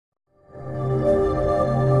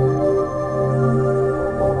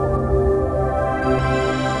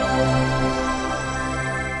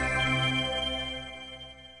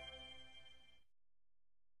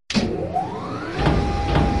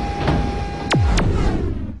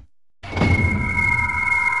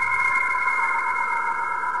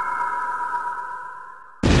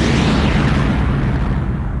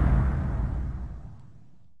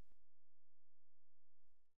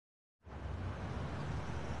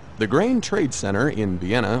The Grain Trade Center in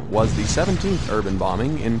Vienna was the 17th urban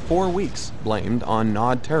bombing in 4 weeks, blamed on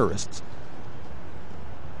Nod terrorists.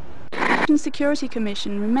 The Security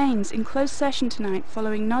Commission remains in closed session tonight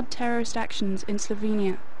following Nod terrorist actions in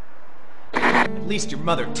Slovenia. At least your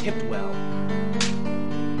mother tipped well.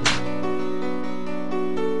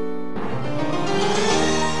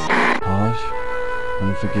 Harsh,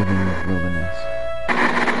 unforgiving wilderness.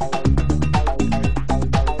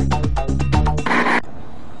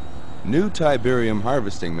 New Tiberium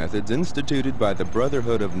harvesting methods instituted by the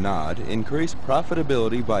Brotherhood of Nod increase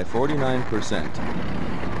profitability by 49%.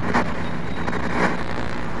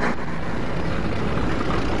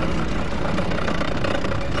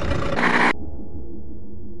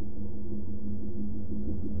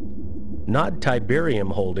 Nod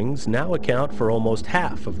Tiberium holdings now account for almost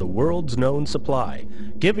half of the world's known supply,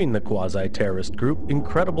 giving the quasi-terrorist group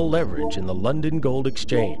incredible leverage in the London Gold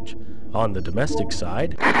Exchange. On the domestic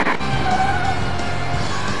side,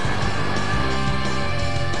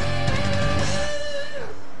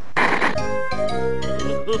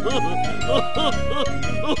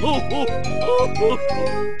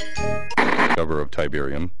 Cover of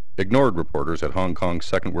Tiberium ignored reporters at Hong Kong's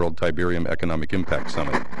Second World Tiberium Economic Impact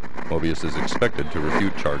Summit. Mobius is expected to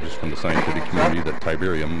refute charges from the scientific community that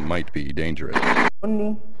Tiberium might be dangerous.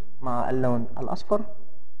 مع اللون الأصفر.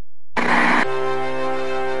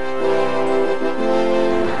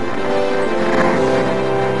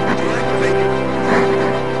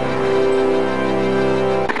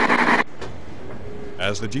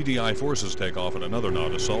 As the GDI forces take off in another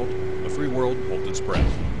Nod assault, the free world holds its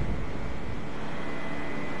breath.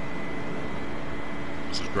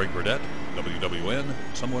 This is Greg Burdett, WWN,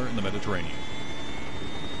 somewhere in the Mediterranean.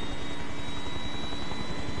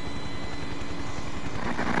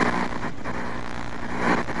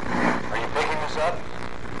 Are you picking this up?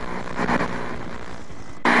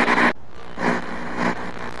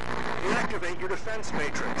 Deactivate your defense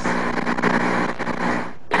matrix.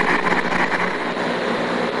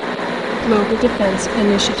 Global Defense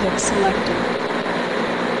Initiative selected.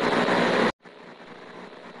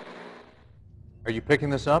 Are you picking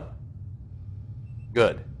this up?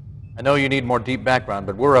 Good. I know you need more deep background,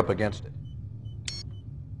 but we're up against it.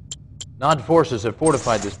 Nod forces have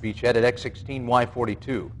fortified this beachhead at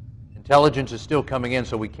X-16Y42. Intelligence is still coming in,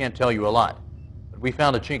 so we can't tell you a lot. But we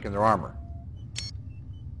found a chink in their armor.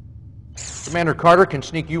 Commander Carter can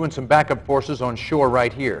sneak you and some backup forces on shore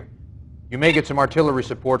right here. You may get some artillery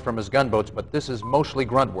support from his gunboats, but this is mostly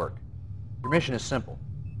grunt work. Your mission is simple.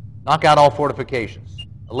 Knock out all fortifications,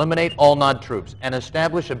 eliminate all Nod troops, and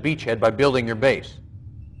establish a beachhead by building your base.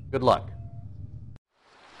 Good luck.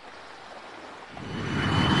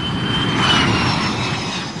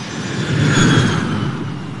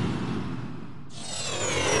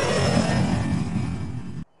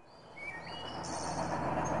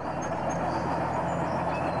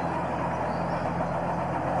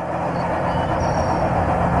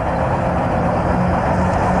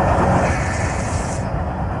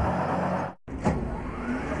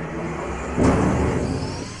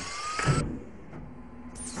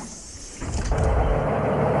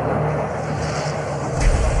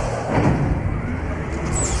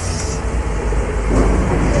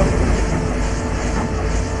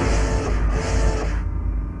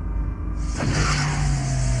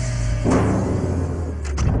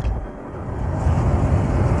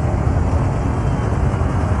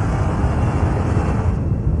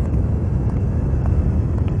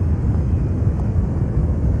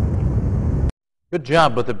 Good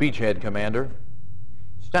job with the beachhead, Commander.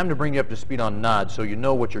 It's time to bring you up to speed on Nod so you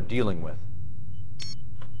know what you're dealing with.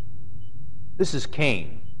 This is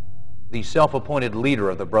Kane, the self-appointed leader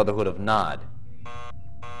of the Brotherhood of Nod.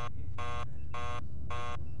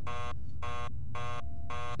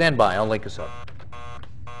 Stand by, I'll link us up.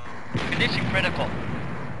 Condition critical.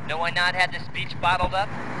 Know why Nod had this beach bottled up?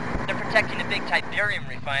 They're protecting a big Tiberium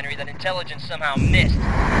refinery that intelligence somehow missed.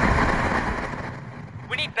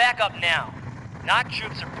 We need backup now. Nod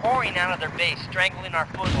troops are pouring out of their base, strangling our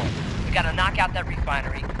foothold. We gotta knock out that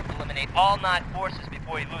refinery, eliminate all Nod forces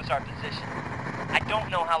before we lose our position. I don't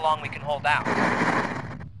know how long we can hold out.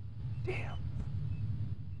 Damn.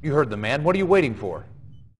 You heard the man. What are you waiting for?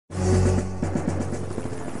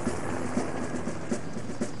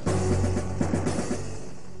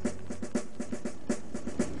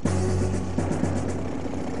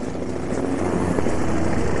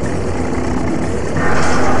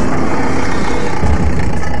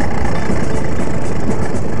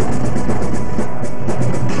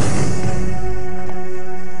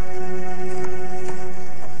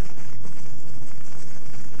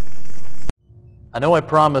 know I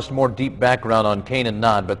promised more deep background on Kane and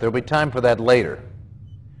Nod, but there'll be time for that later.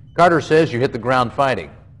 Carter says you hit the ground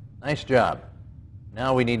fighting. Nice job.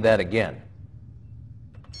 Now we need that again.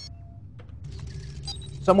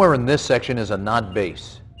 Somewhere in this section is a Nod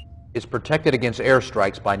base. It's protected against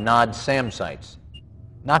airstrikes by Nod SAM sites.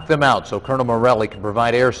 Knock them out so Colonel Morelli can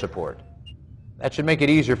provide air support. That should make it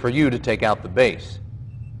easier for you to take out the base.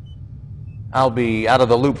 I'll be out of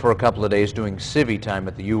the loop for a couple of days doing civvy time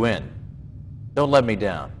at the UN. Don't let me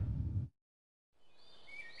down.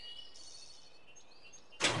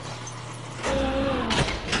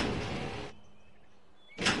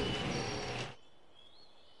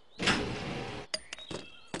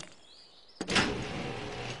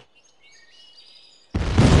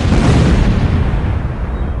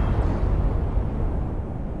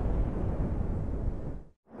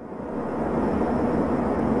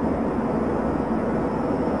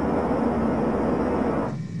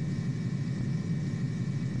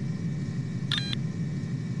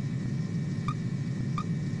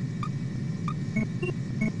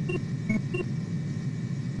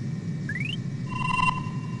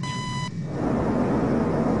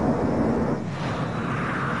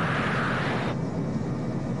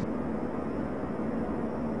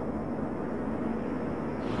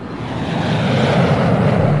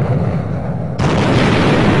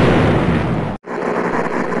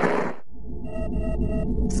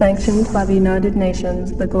 Sanctioned by the United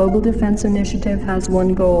Nations, the Global Defense Initiative has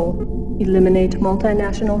one goal: eliminate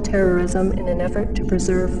multinational terrorism in an effort to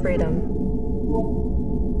preserve freedom.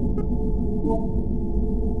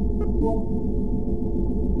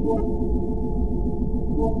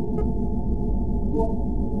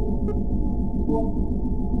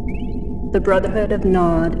 The Brotherhood of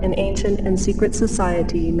Nod, an ancient and secret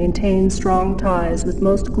society, maintains strong ties with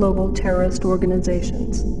most global terrorist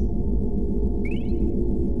organizations.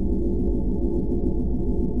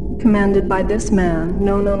 Commanded by this man,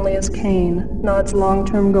 known only as Kane, Nod's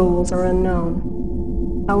long-term goals are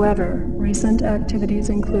unknown. However, recent activities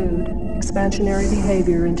include expansionary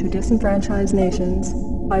behavior into disenfranchised nations,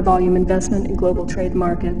 high-volume investment in global trade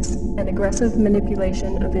markets, and aggressive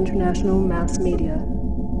manipulation of international mass media.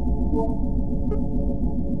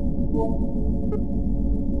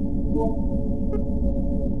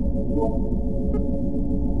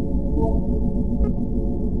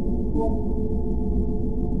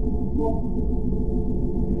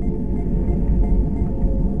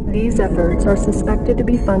 These efforts are suspected to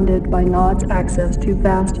be funded by Nod's access to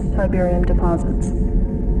vast Tiberium deposits.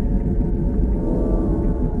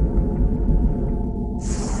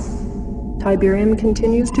 Tiberium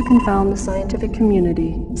continues to confound the scientific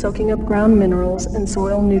community, soaking up ground minerals and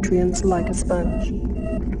soil nutrients like a sponge.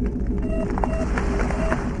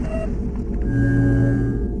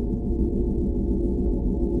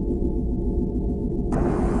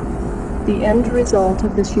 The end result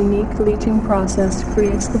of this unique leaching process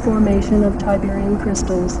creates the formation of Tiberium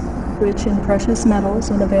crystals, rich in precious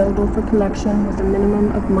metals and available for collection with a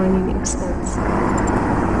minimum of mining expense.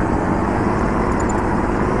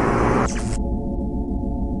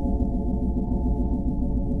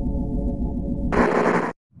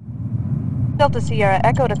 Delta Sierra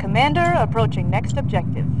Echo to Commander, approaching next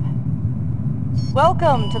objective.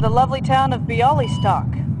 Welcome to the lovely town of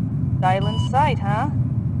Bialystok. Island sight, huh?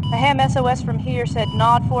 A ham SOS from here said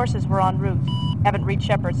Nod forces were en route. Haven't reached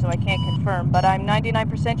Shepard, so I can't confirm, but I'm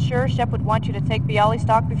 99% sure Shep would want you to take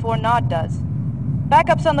Bialystok before Nod does.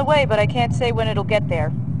 Backup's on the way, but I can't say when it'll get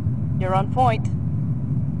there. You're on point.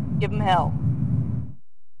 Give 'em hell.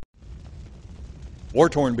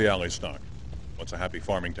 War-torn Bialystok. Once a happy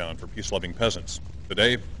farming town for peace-loving peasants.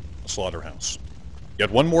 Today, a slaughterhouse.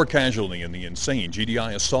 Yet one more casualty in the insane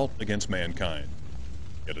GDI assault against mankind.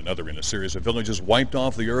 Yet another in a series of villages wiped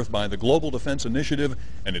off the earth by the Global Defense Initiative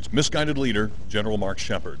and its misguided leader, General Mark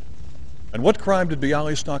Shepard. And what crime did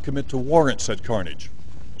Bialystok commit to warrant such carnage?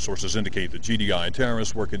 Sources indicate that GDI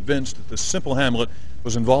terrorists were convinced that this simple hamlet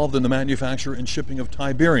was involved in the manufacture and shipping of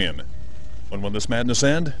Tiberium. When will this madness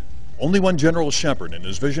end? Only when General Shepard and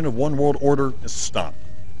his vision of one world order is stopped.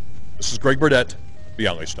 This is Greg Burdett,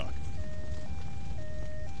 Bialystok.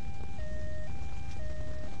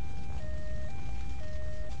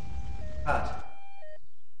 Cut.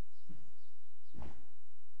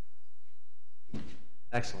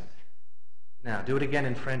 Excellent. Now, do it again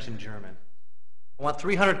in French and German. I want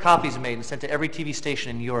 300 copies made and sent to every TV station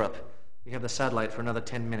in Europe. We have the satellite for another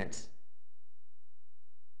 10 minutes.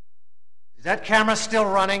 Is that camera still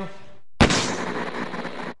running?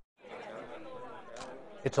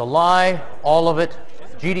 It's a lie, all of it.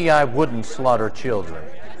 GDI wouldn't slaughter children.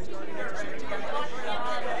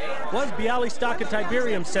 Was Bialystok a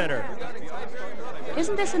Tiberium center?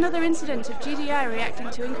 Isn't this another incident of GDI reacting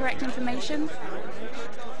to incorrect information?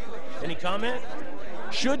 Any comment?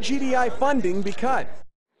 Should GDI funding be cut?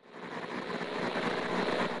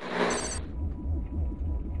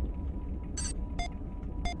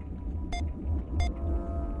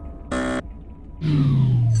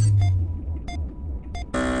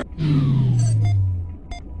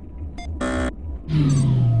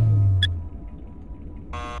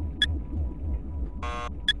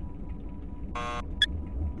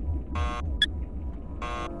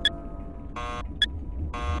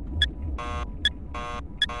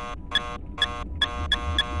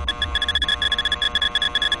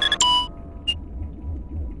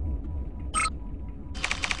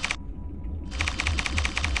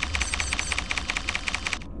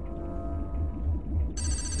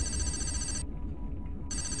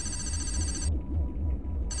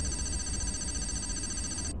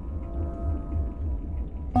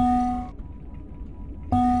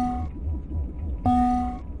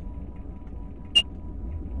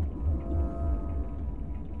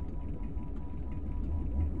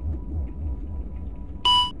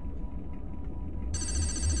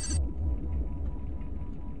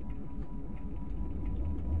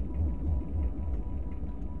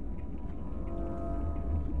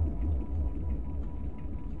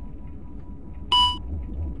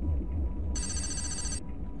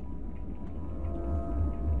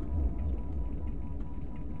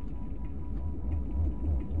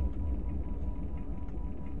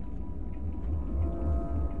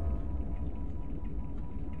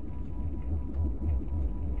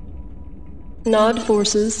 Nod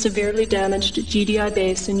forces severely damaged GDI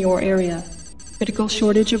base in your area. Critical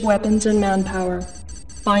shortage of weapons and manpower.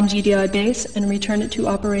 Find GDI base and return it to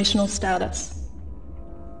operational status.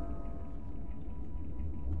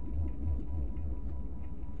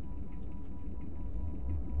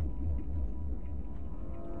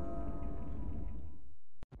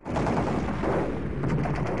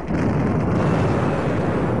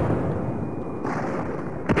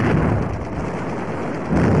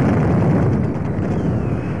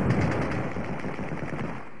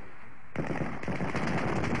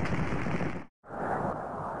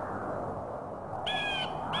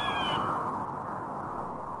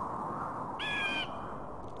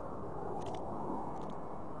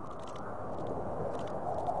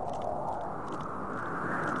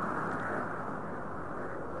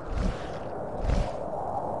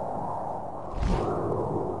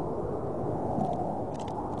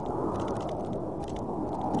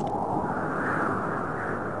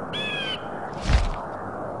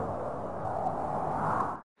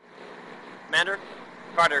 Commander,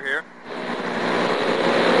 Carter here.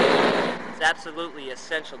 It's absolutely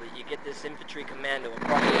essential that you get this infantry commando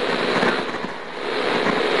across the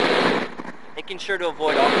making sure to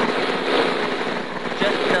avoid all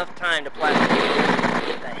just enough time to plastic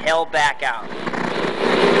get the hell back out.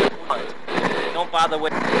 Don't bother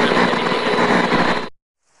with anything.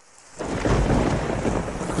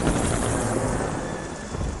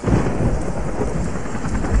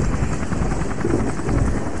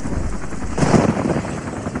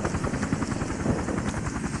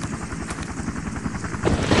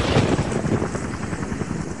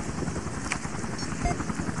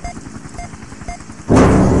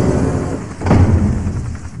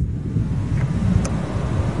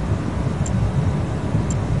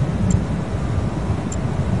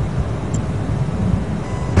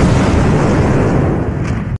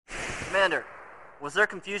 Commander, was there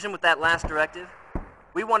confusion with that last directive?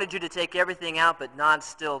 We wanted you to take everything out, but Nod's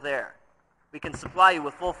still there. We can supply you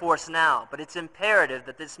with full force now, but it's imperative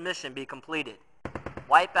that this mission be completed.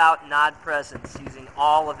 Wipe out Nod presence using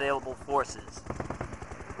all available forces.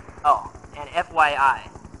 Oh, and FYI,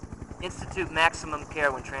 institute maximum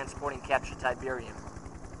care when transporting captured Tiberium.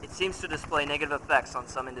 It seems to display negative effects on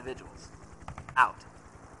some individuals. Out.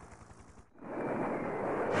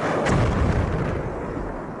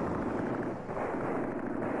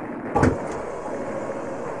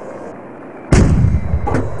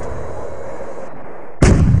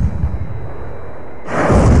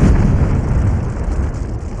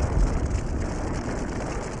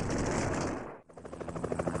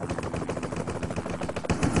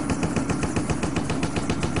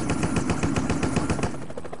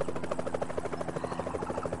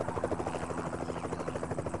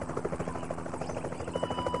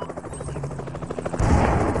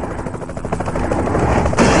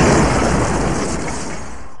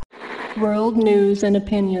 World news and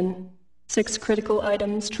opinion. 6 critical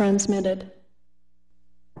items transmitted.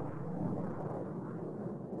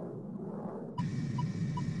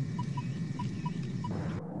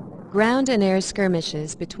 Ground and air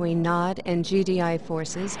skirmishes between NOD and GDI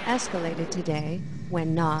forces escalated today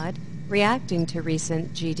when NOD, reacting to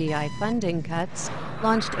recent GDI funding cuts,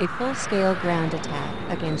 launched a full-scale ground attack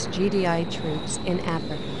against GDI troops in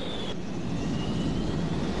Africa.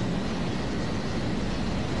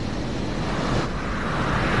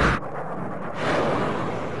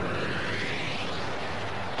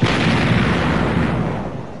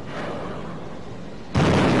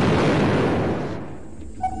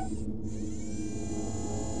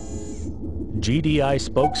 GDI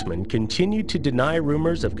spokesman continued to deny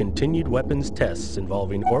rumors of continued weapons tests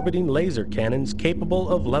involving orbiting laser cannons capable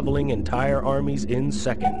of leveling entire armies in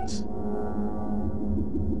seconds.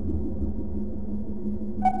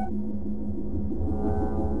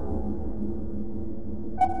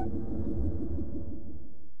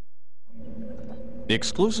 The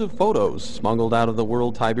exclusive photos smuggled out of the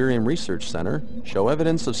World Tiberium Research Center show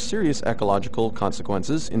evidence of serious ecological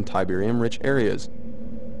consequences in Tiberium-rich areas.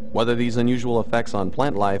 Whether these unusual effects on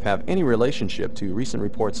plant life have any relationship to recent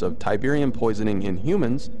reports of Tiberium poisoning in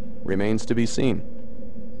humans remains to be seen.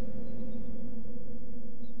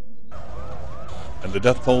 And the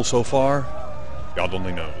death toll so far? God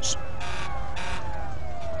only knows.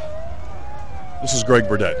 This is Greg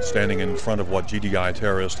Burdett standing in front of what GDI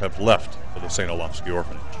terrorists have left for the St. Olofsky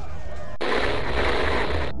orphanage.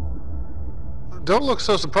 Don't look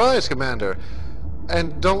so surprised, Commander.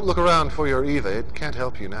 And don't look around for your Eva. It can't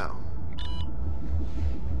help you now.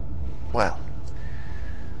 Well,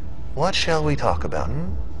 what shall we talk about,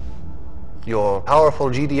 Your powerful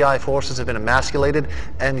GDI forces have been emasculated,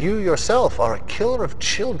 and you yourself are a killer of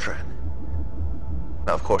children.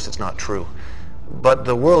 Now, of course, it's not true. But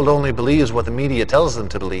the world only believes what the media tells them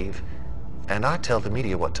to believe. And I tell the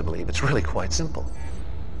media what to believe. It's really quite simple.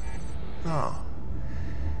 Oh,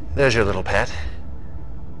 there's your little pet.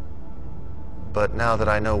 But now that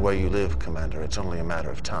I know where you live, Commander, it's only a matter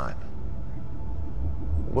of time.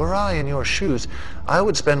 Were I in your shoes, I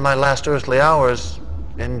would spend my last earthly hours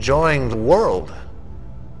enjoying the world.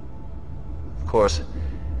 Of course,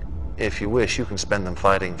 if you wish, you can spend them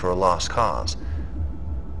fighting for a lost cause.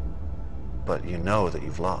 But you know that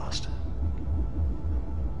you've lost.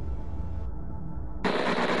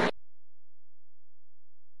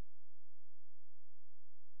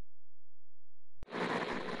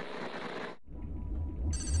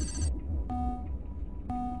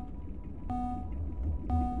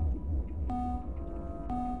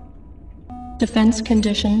 Defense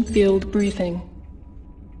Condition Field Briefing.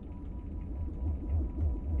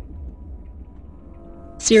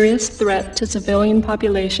 Serious threat to civilian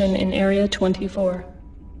population in Area 24.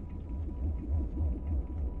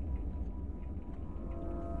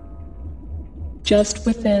 Just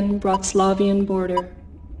within Bratislavian border.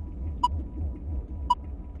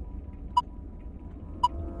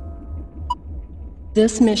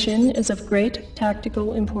 This mission is of great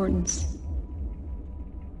tactical importance.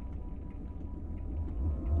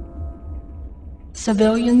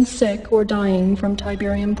 Civilians sick or dying from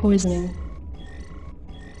Tiberium poisoning.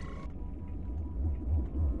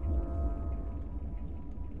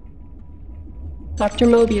 Dr.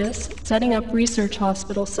 Mobius, setting up research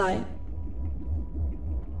hospital site.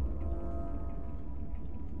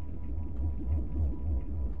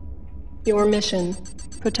 Your mission: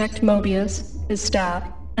 protect Mobius, his staff,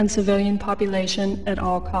 and civilian population at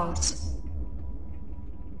all costs.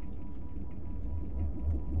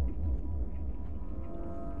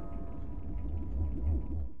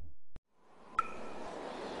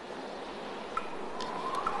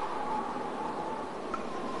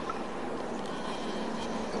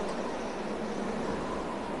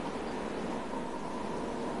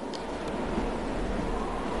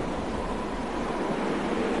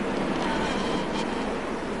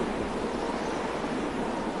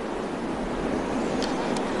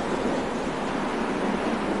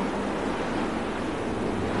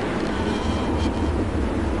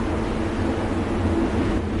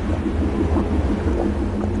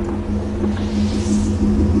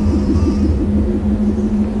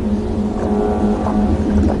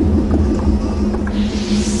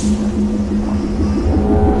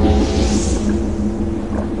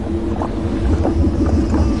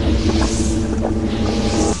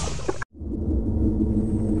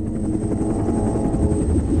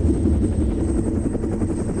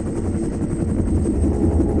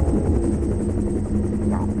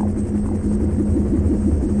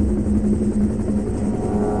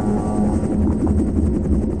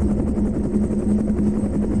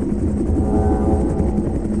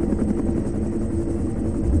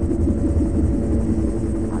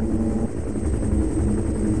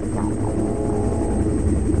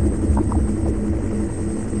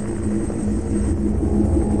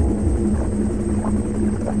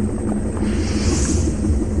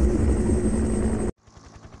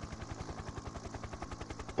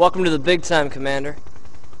 Welcome to the big time, Commander.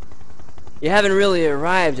 You haven't really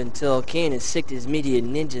arrived until Kane has sicked his media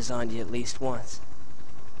ninjas on you at least once.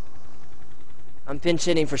 I'm pinch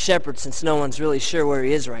hitting for Shepard since no one's really sure where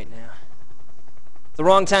he is right now. It's the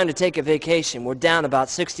wrong time to take a vacation. We're down about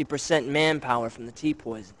 60% manpower from the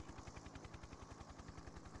T-poison.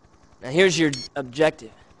 Now here's your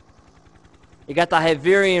objective. You got the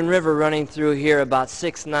Tiberium River running through here about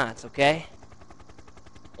 6 knots, okay?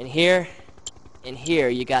 And here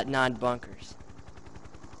you got Nod bunkers.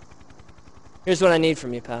 Here's what I need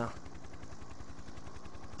from you, pal.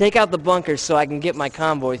 Take out the bunkers so I can get my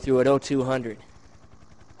convoy through at 0200.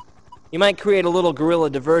 You might create a little guerrilla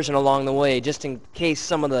diversion along the way, just in case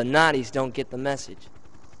some of the Noddies don't get the message.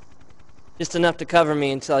 Just enough to cover me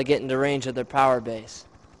until I get into range of their power base.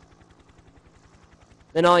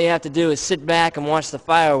 Then all you have to do is sit back and watch the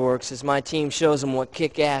fireworks as my team shows them what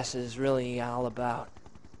kick-ass is really all about.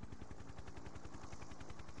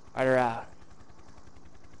 Rider out.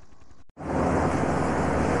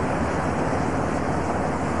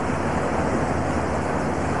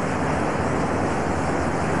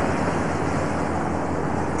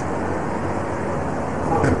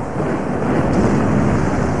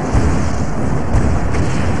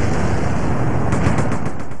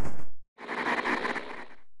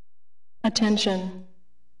 Attention.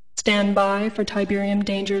 Stand by for Tiberium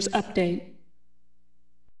Dangers update.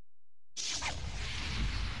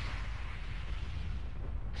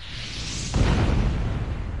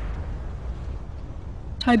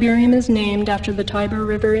 Tiberium is named after the Tiber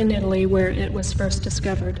River in Italy where it was first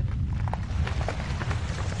discovered.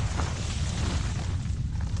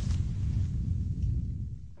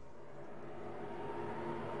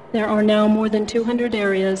 There are now more than 200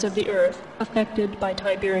 areas of the Earth affected by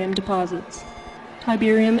Tiberium deposits.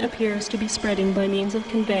 Tiberium appears to be spreading by means of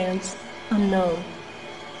conveyance unknown.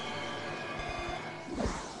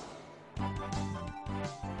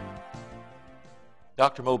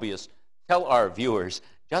 Dr. Mobius, tell our viewers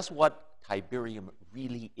just what Tiberium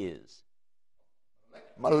really is.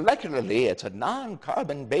 Molecularly, it's a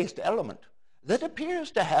non-carbon-based element that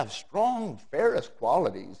appears to have strong ferrous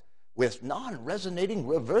qualities with non-resonating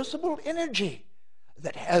reversible energy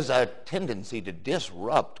that has a tendency to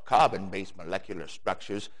disrupt carbon-based molecular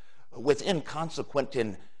structures with inconsequent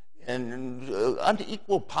and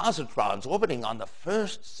unequal positrons orbiting on the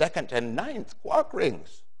first, second, and ninth quark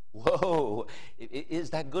rings. Whoa,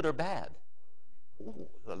 is that good or bad? Ooh,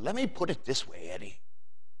 let me put it this way, Eddie.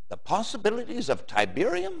 The possibilities of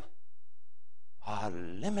Tiberium are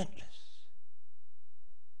limitless.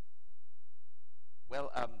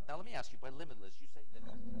 Well, now let me ask you, by limitless, you say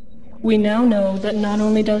that... We now know that not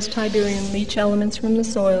only does Tiberium leach elements from the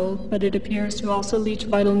soil, but it appears to also leach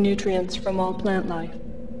vital nutrients from all plant life.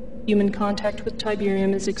 Human contact with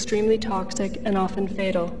Tiberium is extremely toxic and often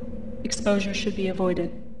fatal. Exposure should be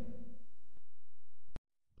avoided.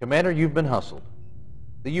 Commander, you've been hustled.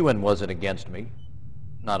 The UN wasn't against me.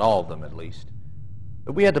 Not all of them, at least.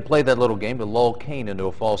 But we had to play that little game to lull Kane into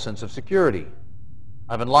a false sense of security.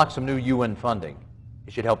 I've unlocked some new UN funding.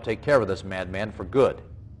 It should help take care of this madman for good.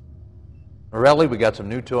 Morelli, we got some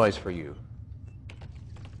new toys for you.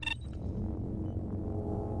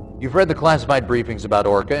 You've read the classified briefings about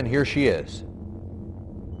Orca, and here she is.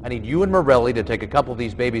 I need you and Morelli to take a couple of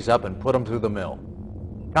these babies up and put them through the mill.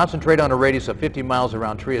 Concentrate on a radius of 50 miles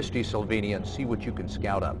around Trieste, Slovenia, and see what you can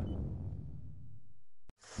scout up.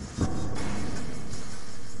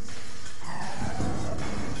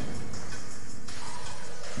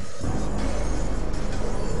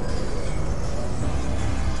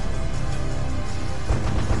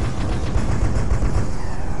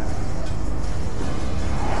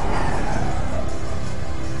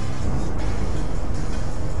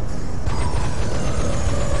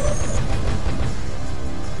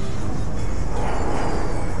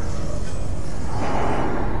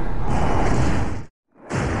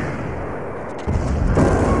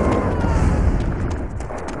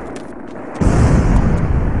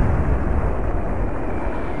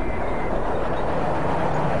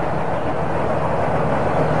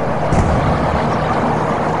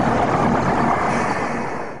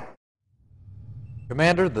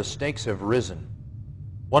 Commander, the stakes have risen.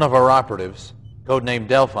 One of our operatives, codenamed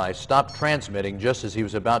Delphi, stopped transmitting just as he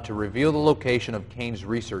was about to reveal the location of Kane's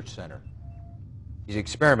research center. He's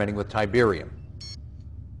experimenting with Tiberium,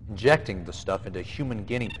 injecting the stuff into human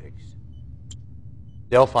guinea pigs.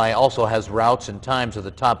 Delphi also has routes and times of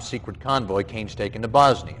the top secret convoy Kane's taken to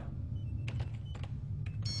Bosnia.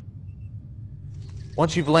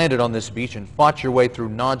 Once you've landed on this beach and fought your way through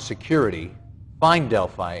Nod security, find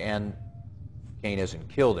Delphi and, if Kane hasn't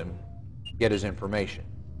killed him, get his information.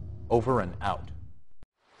 Over and out.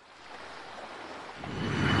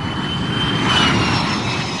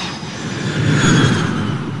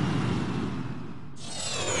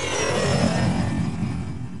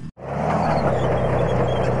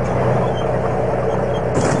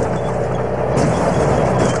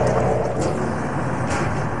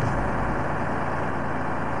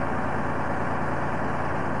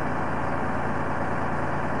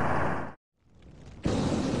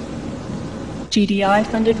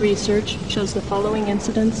 GDI-funded research shows the following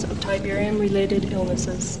incidents of Tiberium-related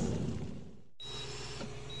illnesses.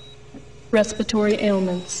 Respiratory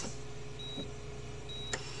ailments.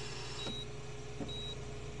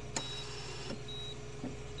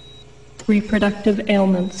 Reproductive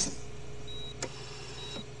ailments.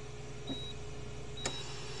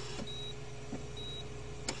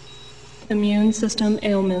 Immune system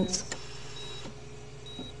ailments.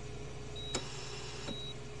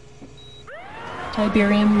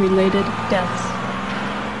 Tiberium-related deaths.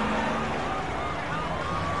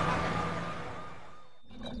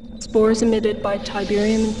 Spores emitted by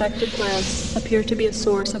Tiberium-infected plants appear to be a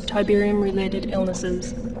source of Tiberium-related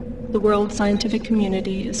illnesses. The world scientific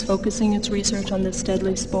community is focusing its research on this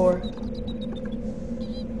deadly spore.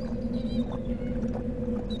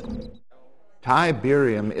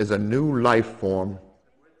 Tiberium is a new life form.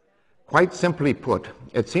 Quite simply put,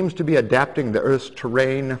 it seems to be adapting the Earth's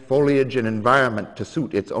terrain, foliage, and environment to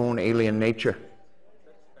suit its own alien nature.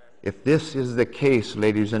 If this is the case,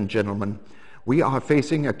 ladies and gentlemen, we are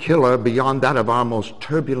facing a killer beyond that of our most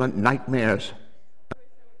turbulent nightmares.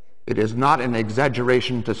 It is not an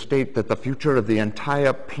exaggeration to state that the future of the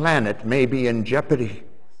entire planet may be in jeopardy.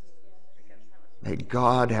 May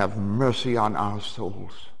God have mercy on our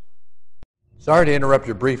souls. Sorry to interrupt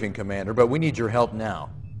your briefing, Commander, but we need your help now.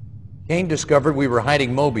 Kane discovered we were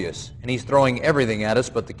hiding Mobius, and he's throwing everything at us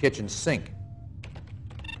but the kitchen sink.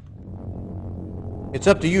 It's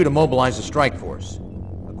up to you to mobilize the strike force.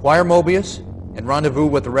 Acquire Mobius and rendezvous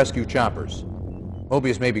with the rescue choppers.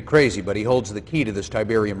 Mobius may be crazy, but he holds the key to this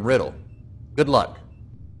Tiberium riddle. Good luck.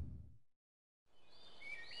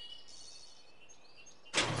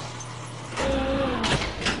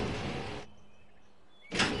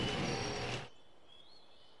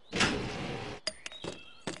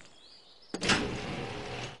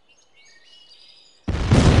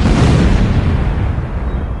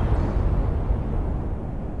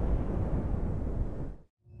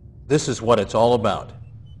 This is what it's all about.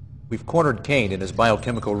 We've cornered Kane in his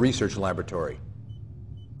biochemical research laboratory.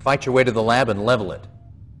 Fight your way to the lab and level it.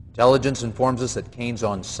 Intelligence informs us that Kane's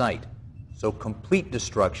on site, so complete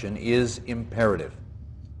destruction is imperative.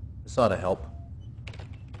 This ought to help.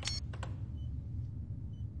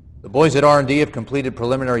 The boys at R&D have completed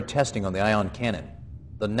preliminary testing on the ion cannon,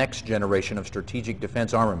 the next generation of strategic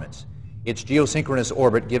defense armaments. Its geosynchronous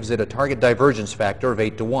orbit gives it a target divergence factor of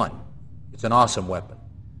 8-to-1. It's an awesome weapon,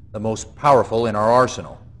 the most powerful in our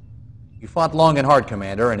arsenal. You fought long and hard,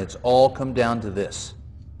 Commander, and it's all come down to this.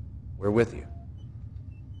 We're with you.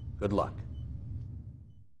 Good luck.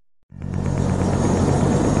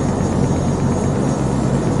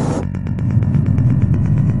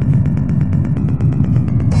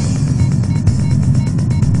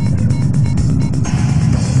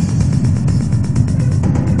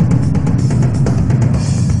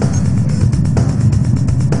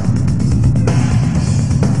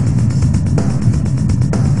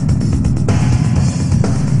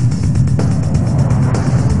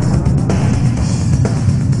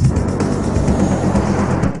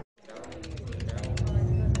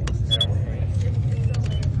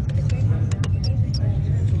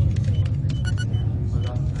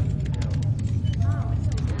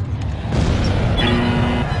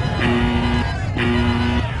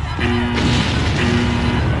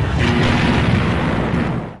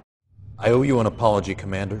 I owe you an apology,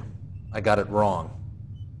 Commander. I got it wrong.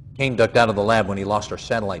 Kane ducked out of the lab when he lost our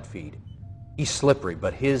satellite feed. He's slippery,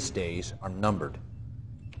 but his days are numbered.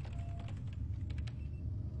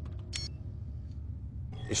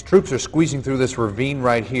 His troops are squeezing through this ravine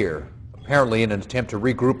right here, apparently in an attempt to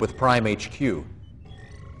regroup with Prime HQ.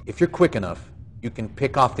 If you're quick enough, you can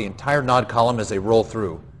pick off the entire Nod column as they roll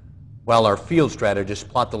through, while our field strategists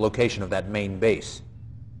plot the location of that main base.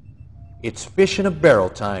 It's fish in a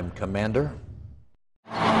barrel time, Commander.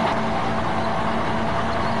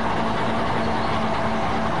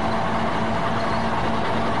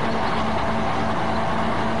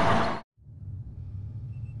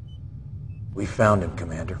 We found him,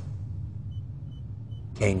 Commander.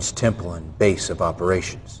 Kane's temple and base of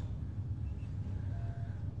operations.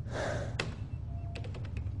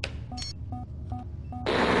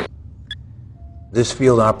 This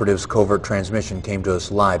field operative's covert transmission came to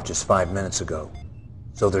us live just 5 minutes ago,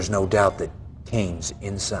 so there's no doubt that Kane's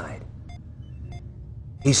inside.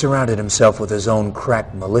 He surrounded himself with his own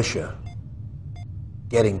crack militia.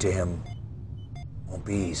 Getting to him won't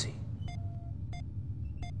be easy.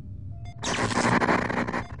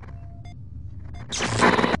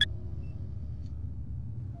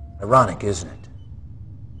 Ironic, isn't it?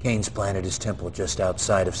 Kane's planted his temple just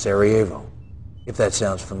outside of Sarajevo. If that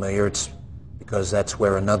sounds familiar, it's because that's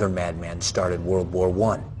where another madman started World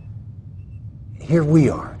War I. Here we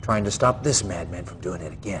are, trying to stop this madman from doing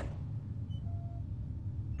it again.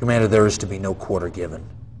 Commander, there is to be no quarter given.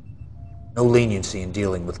 No leniency in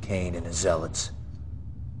dealing with Cain and his zealots.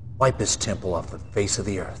 Wipe his temple off the face of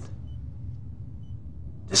the earth.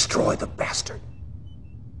 Destroy the bastard.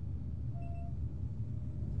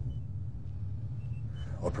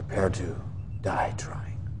 Or prepare to die trying.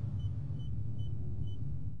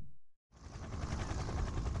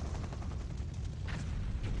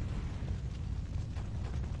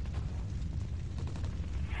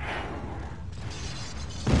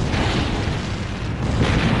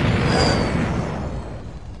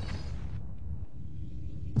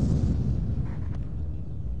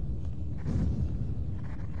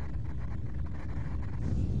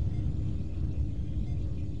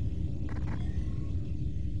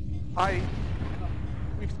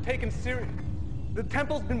 We've taken serious. The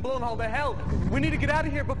temple's been blown all to hell. We need to get out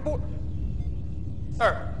of here before...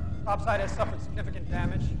 Sir, topside has suffered significant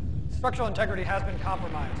damage. Structural integrity has been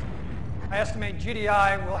compromised. I estimate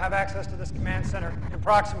GDI will have access to this command center in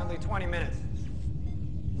approximately 20 minutes.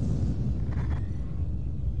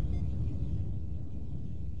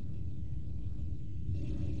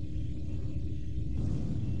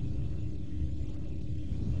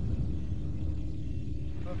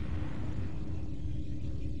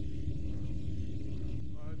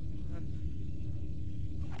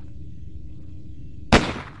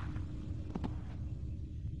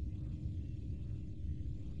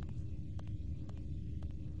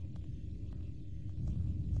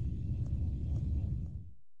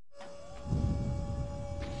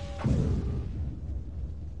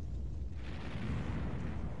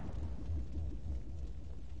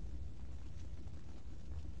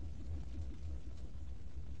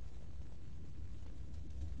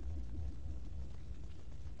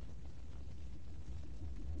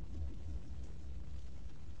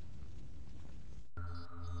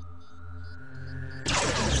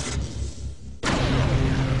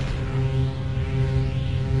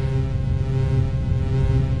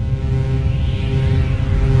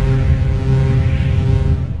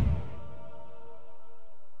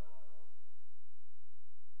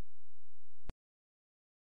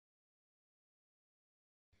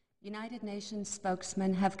 United Nations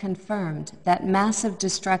spokesmen have confirmed that massive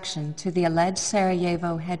destruction to the alleged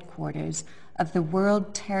Sarajevo headquarters of the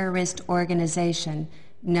world terrorist organization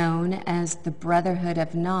known as the Brotherhood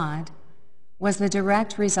of Nod was the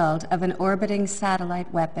direct result of an orbiting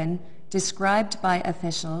satellite weapon described by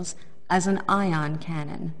officials as an ion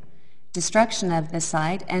cannon. Destruction of the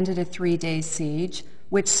site ended a 3-day siege,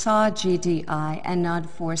 which saw GDI and Nod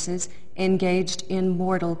forces engaged in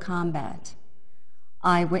mortal combat.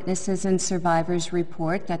 Eyewitnesses and survivors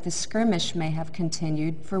report that the skirmish may have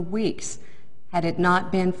continued for weeks had it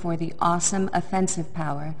not been for the awesome offensive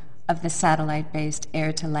power of the satellite-based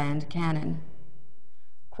air-to-land cannon.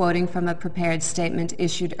 Quoting from a prepared statement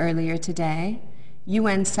issued earlier today,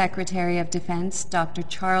 UN Secretary of Defense Dr.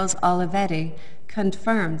 Charles Olivetti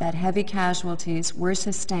confirmed that heavy casualties were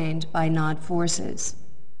sustained by Nod forces.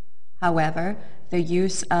 However, the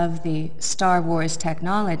use of the Star Wars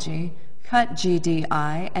technology cut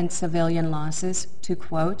GDI and civilian losses to,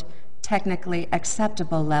 quote, technically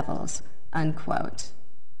acceptable levels, unquote.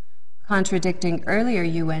 Contradicting earlier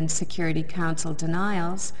UN Security Council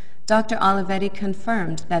denials, Dr. Olivetti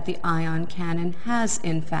confirmed that the ion cannon has,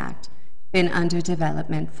 in fact, been under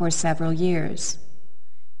development for several years.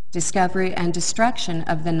 Discovery and destruction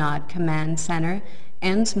of the Nod Command Center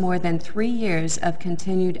ends more than 3 years of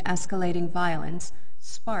continued escalating violence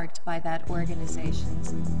sparked by that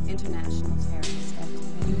organization's international terrorist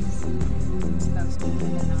activities. Spokesman for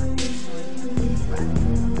the Nod Consortium